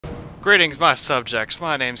Greetings, my subjects.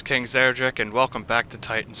 My name's King Zerdrick, and welcome back to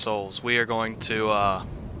Titan Souls. We are going to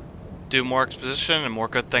do more exposition and more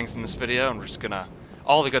good things in this video, and we're just gonna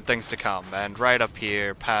all the good things to come. And right up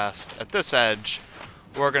here, past at this edge,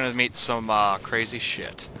 we're gonna meet some crazy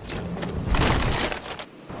shit.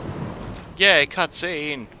 Yay,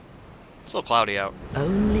 cutscene! It's a little cloudy out.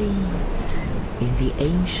 Only in the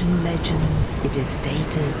ancient legends it is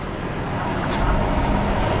stated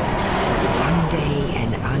that one day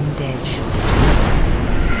an undead shall be.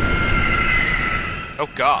 Oh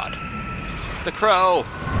God, the crow!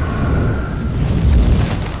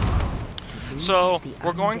 So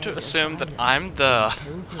we're going to assume that I'm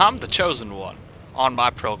the chosen one on my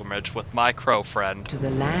pilgrimage with my crow friend to the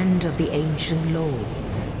land of the ancient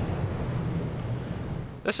lords.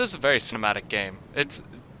 This is a very cinematic game. It's,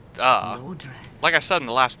 like I said in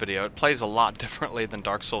the last video, it plays a lot differently than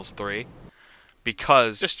Dark Souls 3.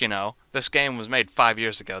 Because, just, you know, this game was made 5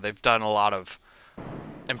 years ago. They've done a lot of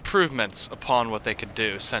improvements upon what they could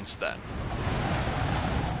do since then.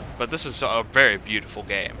 But this is a very beautiful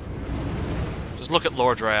game. Just look at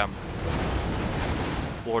Lordran.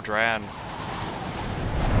 Lordran.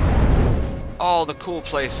 All the cool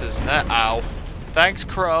places. Ow. Thanks,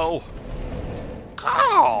 Crow.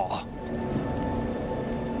 Oh!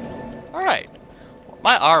 Alright.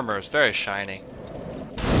 My armor is very shiny.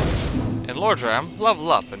 In Lordran,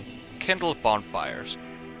 level up and kindle bonfires.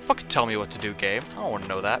 Fucking tell me what to do, game. I don't want to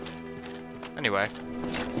know that. Anyway.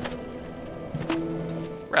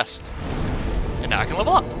 Rest. And now I can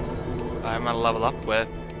level up. I'm gonna level up with...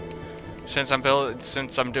 Since I'm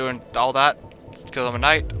doing all that, because I'm a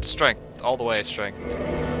knight, strength. All the way, strength.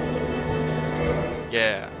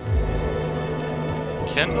 Yeah.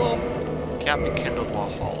 Kindle can't be kindled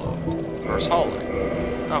while hollow. Or it's hollow.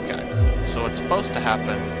 Okay. So what's supposed to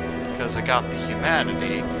happen, because I got the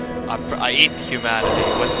humanity, I eat the humanity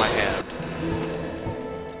with my hand.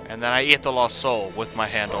 And then I eat the lost soul with my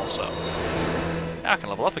hand also. Now I can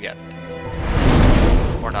level up again.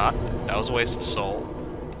 Or not. That was a waste of soul.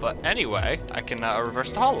 But anyway, I can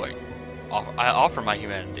reverse the hollowing. I offer my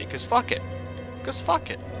humanity, because fuck it. Because fuck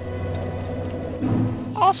it.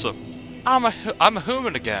 Awesome. I'm a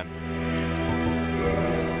human again.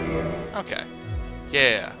 Okay.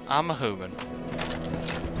 Yeah, I'm a human.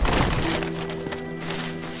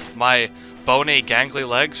 My bony, gangly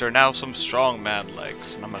legs are now some strong man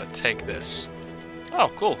legs, and I'm gonna take this.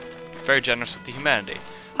 Oh, cool. Very generous with the humanity.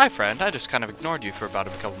 Hi, friend. I just kind of ignored you for about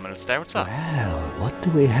a couple minutes there. What's up? Well, what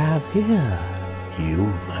do we have here?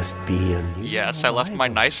 You must be a new Yes, I left my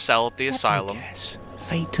nice cell at the asylum. Yes.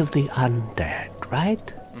 Fate of the undead, right?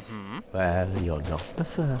 Mm-hmm. Well, you're not the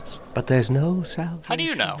first, but there's no salvation. How do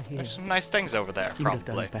you know? Here. There's some nice things over there, You'd have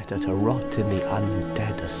probably. done better to rot in the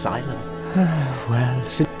undead asylum. Well,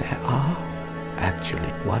 since there are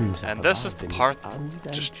actually ones. And this is the part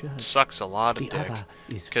that just sucks a lot of The dick. other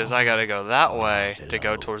is Because I gotta go that way to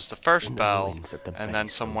go below, towards the first in the bell, ruins at the and then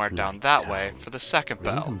base somewhere of down Black that Town. way for the second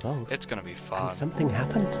Read bell. them both. It's gonna be And fun. something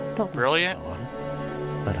happened. Not Brilliant. much to go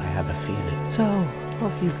on, but I have a feeling. So,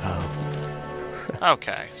 off you go.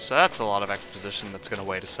 Okay, so that's a lot of exposition that's gonna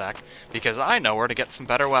wait a sec, because I know where to get some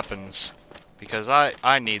better weapons. Because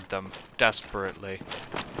I need them desperately.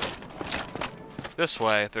 This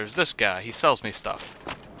way, there's this guy. He sells me stuff.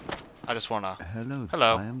 I just wanna...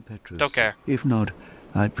 Hello. I am Petrus. Don't care. If not,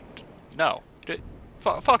 No.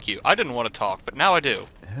 Fuck you. I didn't want to talk, but now I do.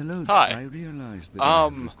 Hello. Hi. I realize that I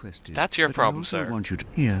have requested, that's your but problem, I also sir. want you to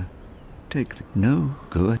here. Take the no.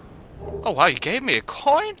 Go ahead. Oh wow, you gave me a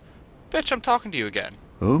coin? Bitch, I'm talking to you again.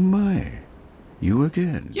 Oh my, you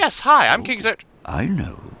again? Yes, hi, I'm King Zerd. I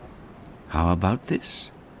know. How about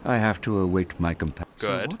this? I have to await my companion.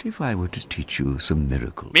 Good. So what if I were to teach you some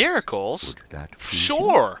miracles? Miracles? Would that please you?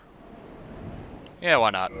 Sure. Yeah, why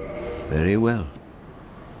not? Very well.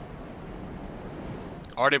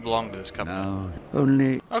 Already belong to this company. Now,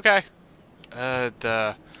 only Okay.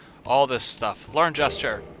 All this stuff. Learn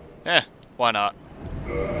gesture. Why not?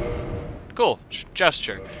 Cool.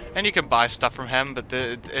 Gesture. And you can buy stuff from him, but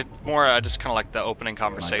it more just kind of like the opening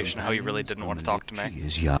conversation, how he really didn't want to talk to me.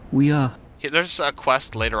 Is young. We are. There's a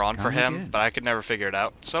quest later on for Come him, again. but I could never figure it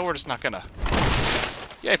out, so we're just not gonna.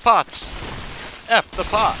 Yay, pots! F the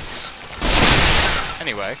pots!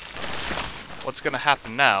 Anyway, what's gonna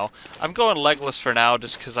happen now? I'm going legless for now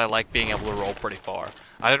just because I like being able to roll pretty far.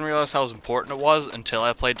 I didn't realize how important it was until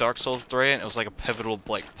I played Dark Souls 3, and it was like a pivotal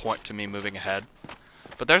point to me moving ahead.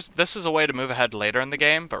 But this is a way to move ahead later in the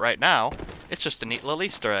game, but right now, it's just a neat little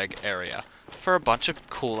Easter egg area for a bunch of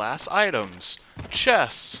cool-ass items.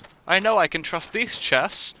 Chests! I know I can trust these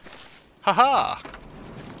chests! Haha!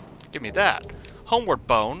 Give me that. Homeward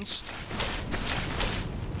bones.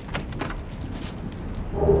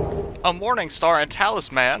 A Morning Star and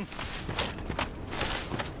Talisman.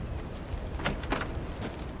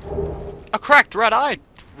 A cracked red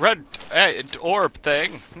orb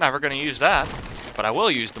thing. Never gonna use that. But I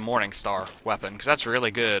will use the Morning Star weapon, because that's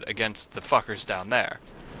really good against the fuckers down there.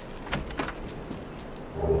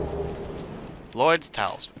 Lloyd's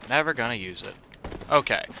Talisman. Never gonna use it.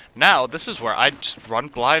 Okay, now this is where I just run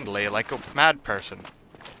blindly like a mad person.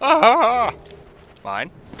 Ah!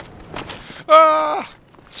 Mine. Ah!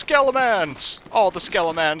 Skelemans! All the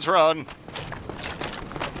Skelemans run!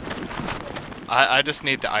 I just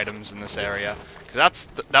need the items in this area. Because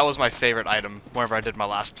that was my favorite item whenever I did my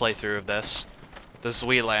last playthrough of this. The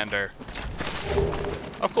Zweelander.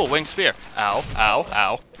 Oh cool, winged spear. Ow, ow,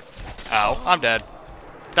 ow. Ow, I'm dead.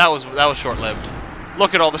 That was short-lived.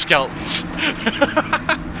 Look at all the skeletons.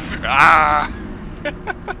 Ah!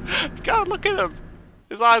 God, look at him.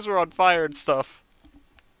 His eyes were on fire and stuff.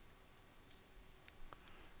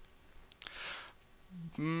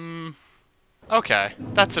 Okay,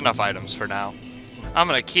 that's enough items for now. I'm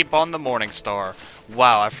gonna keep on the Morning Star.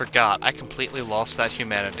 Wow, I forgot. I completely lost that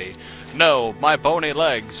humanity. No, my bony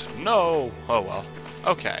legs. No. Oh well.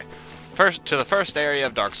 Okay. First to the first area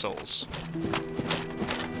of Dark Souls.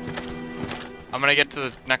 I'm gonna get to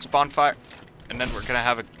the next bonfire, and then we're gonna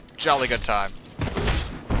have a jolly good time.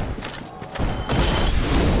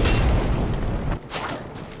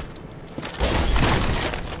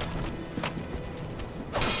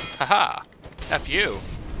 Haha. F you.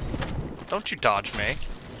 Don't you dodge me.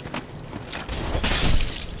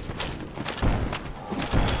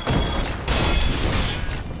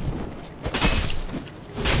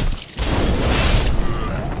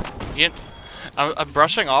 I'm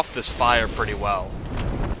brushing off this fire pretty well.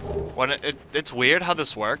 When it's weird how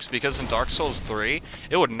this works, because in Dark Souls 3,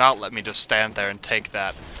 it would not let me just stand there and take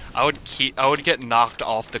that. I would get knocked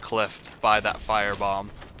off the cliff by that firebomb.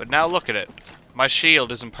 But now look at it. My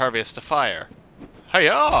shield is impervious to fire.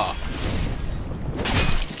 Hiya!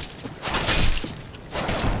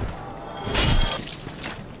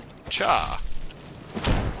 Cha.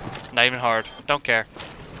 Not even hard. Don't care.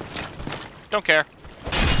 Don't care.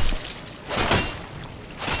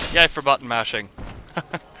 Yay for button mashing.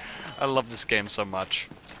 I love this game so much.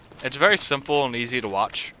 It's very simple and easy to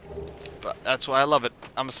watch. But that's why I love it.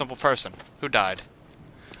 I'm a simple person. Who died?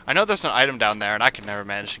 I know there's an item down there and I can never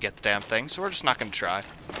manage to get the damn thing, so we're just not gonna try.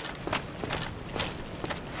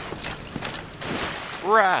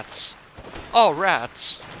 Rats! Oh,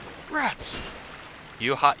 rats! Rats!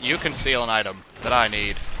 You conceal an item that I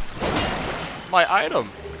need. My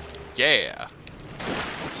item! Yeah!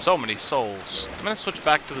 So many souls. I'm gonna switch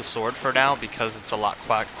back to the sword for now because it's a lot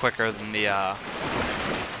quicker than the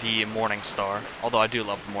Morning Star. Although I do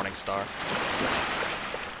love the Morning Star.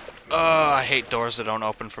 I hate doors that don't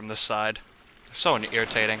open from this side. They're so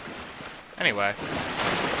irritating. Anyway.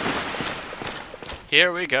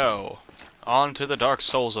 Here we go. On to the Dark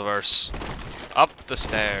Souls-averse. Up the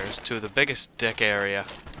stairs to the biggest dick area.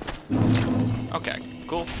 Okay,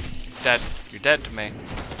 cool. Dead. You're dead to me.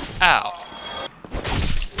 Ow.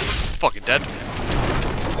 Fucking dead.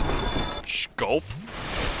 Gulp.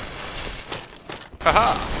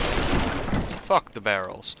 Haha. Fuck the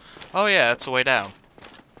barrels. Oh yeah, that's the way down.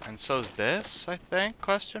 And so's this, I think?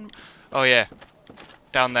 Question? Oh yeah.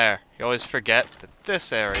 Down there. You always forget that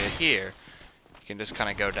this area here, you can just kind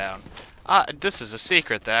of go down. This is a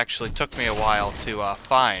secret that actually took me a while to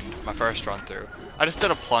find my first run through. I just did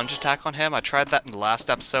a plunge attack on him. I tried that in the last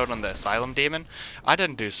episode on the Asylum Demon. I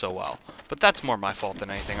didn't do so well. But that's more my fault than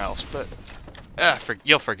anything else. But,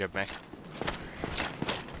 you'll forgive me.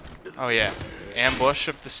 Oh yeah. Ambush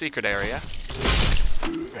of the secret area.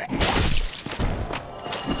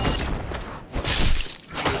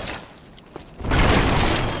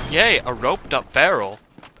 Yay, a roped up barrel.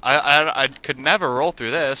 I could never roll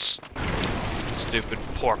through this. Stupid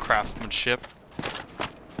poor craftsmanship.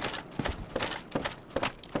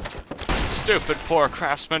 Stupid poor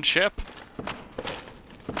craftsmanship.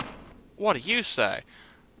 What do you say?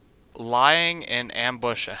 Lying in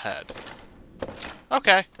ambush ahead.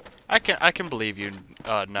 Okay. I can believe you,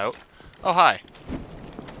 note. Oh, hi.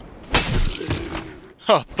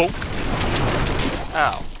 Huh, thunk.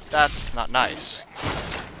 Ow. That's not nice.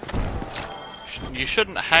 You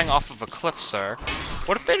shouldn't hang off of a cliff, sir.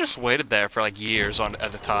 What if they just waited there for like years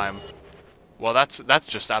at a time? Well, that's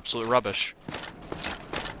just absolute rubbish.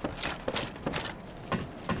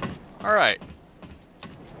 All right.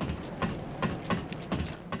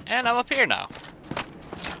 And I'm up here now.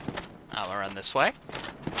 I'm gonna run this way.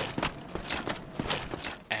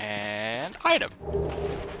 And item.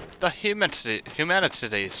 The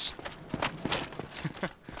humanities.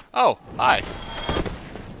 Oh, hi.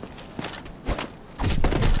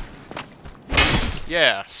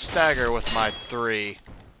 Yeah, stagger with my 3.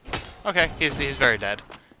 Okay, he's very dead.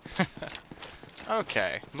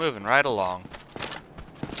 Okay, moving right along.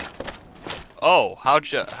 Oh, how'd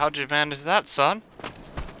you manage that, son?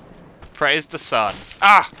 Praise the sun.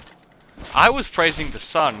 Ah! I was praising the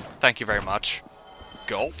sun. Thank you very much.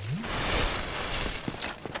 Go.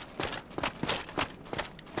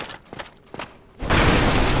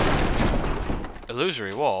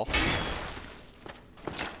 Illusory wall.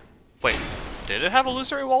 Wait, did it have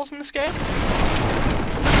illusory walls in this game?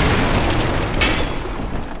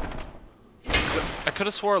 I could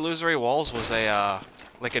have swore illusory walls was a,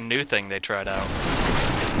 like a new thing they tried out.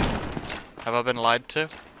 Have I been lied to?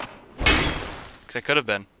 Because I could have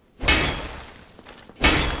been.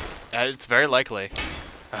 It's very likely.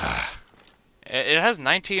 It has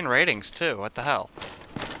 19 ratings, too. What the hell?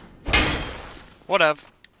 Whatever.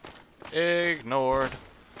 Ignored.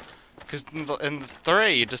 Because in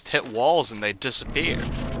 3, you just hit walls and they disappear.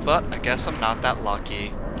 But I guess I'm not that lucky.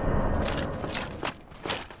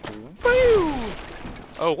 Woo!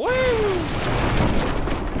 Oh, woo!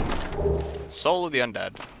 Soul of the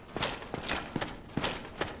Undead.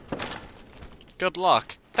 Good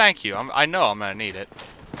luck. Thank you. I know I'm gonna need it.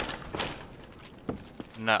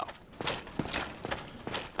 No.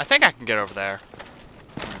 I think I can get over there.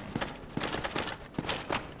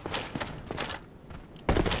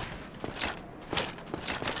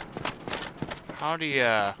 How do you...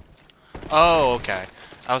 Oh, okay.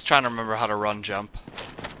 I was trying to remember how to run jump.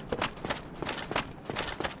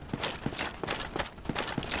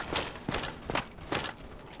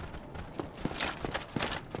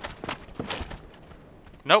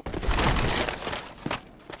 Nope.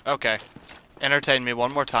 Okay. Entertain me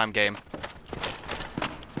one more time, game.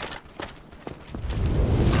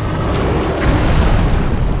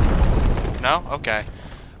 No? Okay.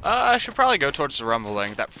 I should probably go towards the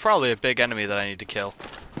rumbling. That's probably a big enemy that I need to kill.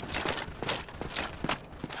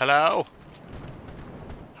 Hello?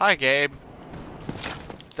 Hi, Gabe.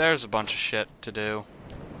 There's a bunch of shit to do.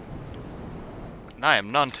 And I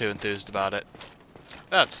am none too enthused about it.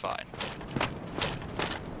 That's fine.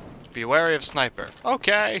 Be wary of sniper.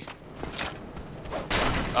 Okay.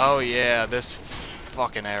 Oh yeah, this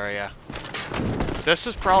fucking area. This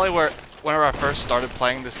is probably where... Whenever I first started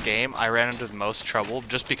playing this game, I ran into the most trouble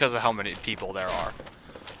just because of how many people there are.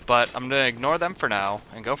 But I'm going to ignore them for now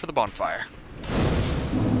and go for the bonfire.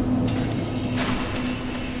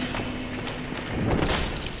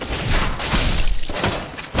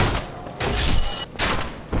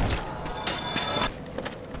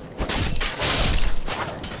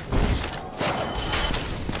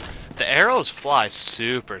 The arrows fly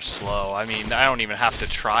super slow. I mean, I don't even have to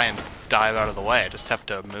try and dive out of the way. I just have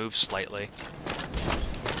to move slightly.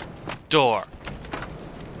 Door.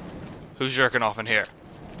 Who's jerking off in here?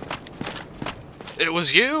 It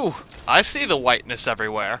was you! I see the whiteness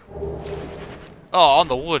everywhere. Oh, on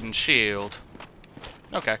the wooden shield.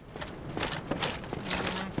 Okay.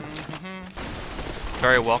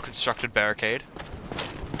 Very well constructed barricade.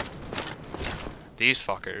 These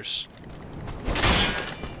fuckers.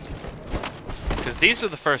 Because these are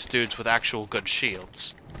the first dudes with actual good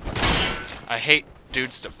shields. I hate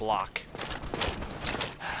dudes that block.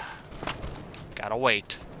 Gotta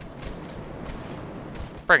wait.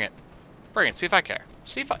 Bring it. Bring it. See if I care.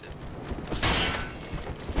 See if I...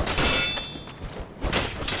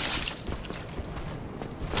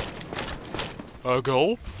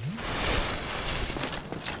 Go.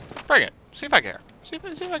 Bring it. See if I care. See if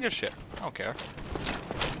I give a shit. I don't care.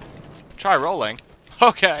 Try rolling.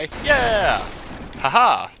 Okay. Yeah!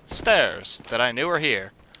 Haha! Stairs that I knew were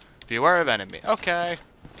here. Beware of enemy. Okay.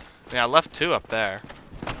 I mean, I left 2 up there.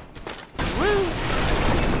 Woo!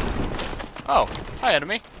 Oh, hi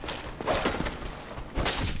enemy.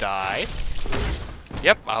 Die.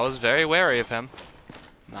 Yep, I was very wary of him.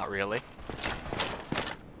 Not really.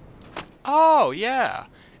 Oh, yeah.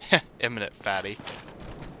 Imminent fatty.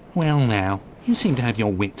 Well now, you seem to have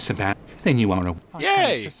your wits about. Then you are a...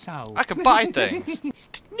 Yay! I can buy things.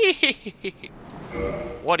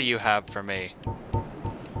 What do you have for me?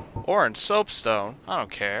 Orange soapstone. I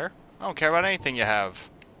don't care. I don't care about anything you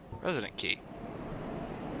have. Resident key.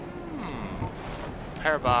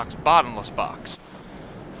 Hair box. Bottomless box.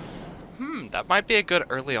 That might be a good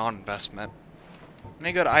early on investment.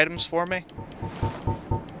 Any good items for me?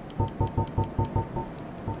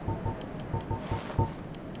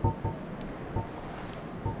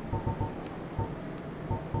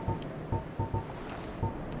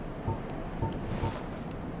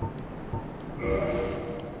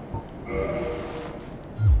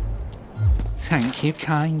 Thank you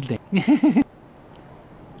kindly.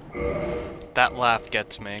 That laugh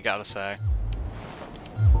gets me, gotta say.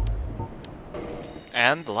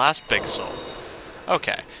 And the last big soul.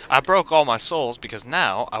 Okay, I broke all my souls because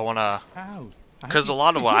now I wanna... Because a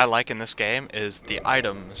lot of what I like in this game is the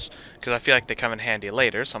items, because I feel like they come in handy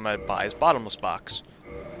later, so I'm gonna buy his bottomless box.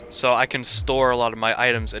 So I can store a lot of my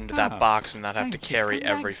items into that box and not have to carry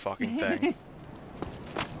every fucking thing.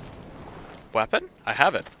 Weapon? I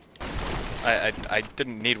have it. I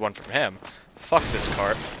didn't need one from him. Fuck this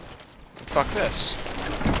cart. Fuck this.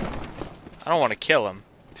 I don't want to kill him.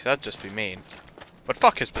 See, that'd just be mean. But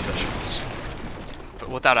fuck his possessions. But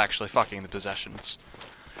without actually fucking the possessions.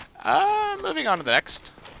 Moving on to the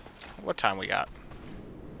next. What time we got?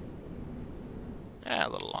 A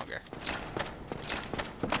little longer.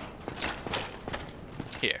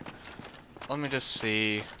 Here. Let me just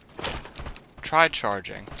see. Try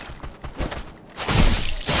charging.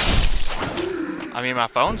 I mean, my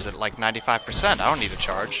phone's at like 95%. I don't need a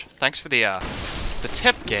charge. Thanks for the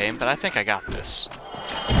tip, game, but I think I got this.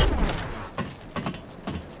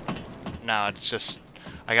 Now, it's just...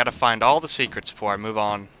 I gotta find all the secrets before I move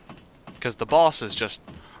on. Because the boss is just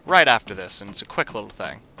right after this, and it's a quick little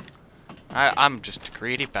thing. I'm just a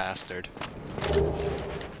greedy bastard.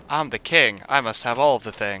 I'm the king. I must have all of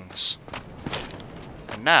the things.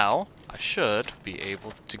 And now, I should be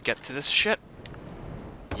able to get to this shit.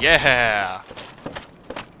 Yeah!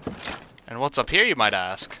 And what's up here, you might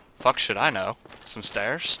ask? Fuck should I know? Some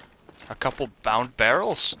stairs? A couple bound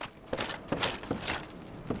barrels?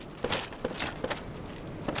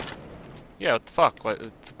 Yeah, what the fuck?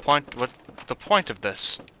 What's the point of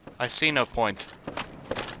this? I see no point.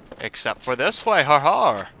 Except for this way, har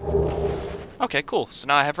har! Okay, cool. So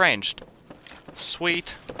now I have ranged.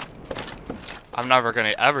 Sweet. I'm never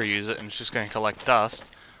gonna ever use it, and it's just gonna collect dust.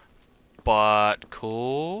 But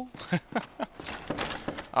cool.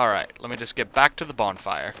 Alright, let me just get back to the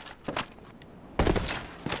bonfire.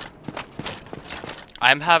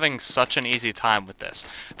 I'm having such an easy time with this.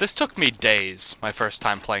 This took me days, my first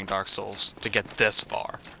time playing Dark Souls, to get this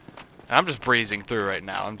far. And I'm just breezing through right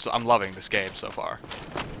now. I'm loving this game so far.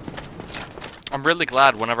 I'm really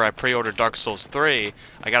glad whenever I pre-ordered Dark Souls 3,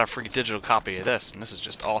 I got a free digital copy of this, and this is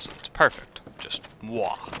just awesome. It's perfect. Just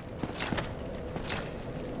mwah.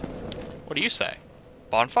 What do you say?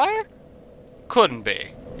 Bonfire? Couldn't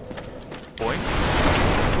be. Boy.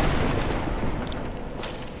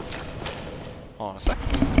 Hold on a sec.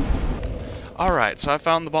 Alright, so I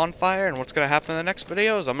found the bonfire, and what's going to happen in the next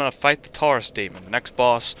video is I'm going to fight the Taurus Demon. The next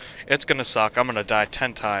boss, it's going to suck. I'm going to die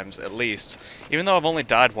 10 times, at least. Even though I've only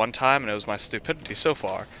died one time, and it was my stupidity so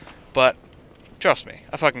far. But, trust me,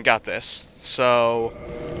 I fucking got this. So,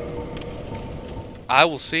 I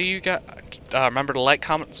will see you guys. Remember to like,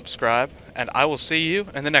 comment, and subscribe, and I will see you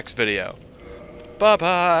in the next video.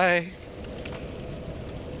 Bye-bye!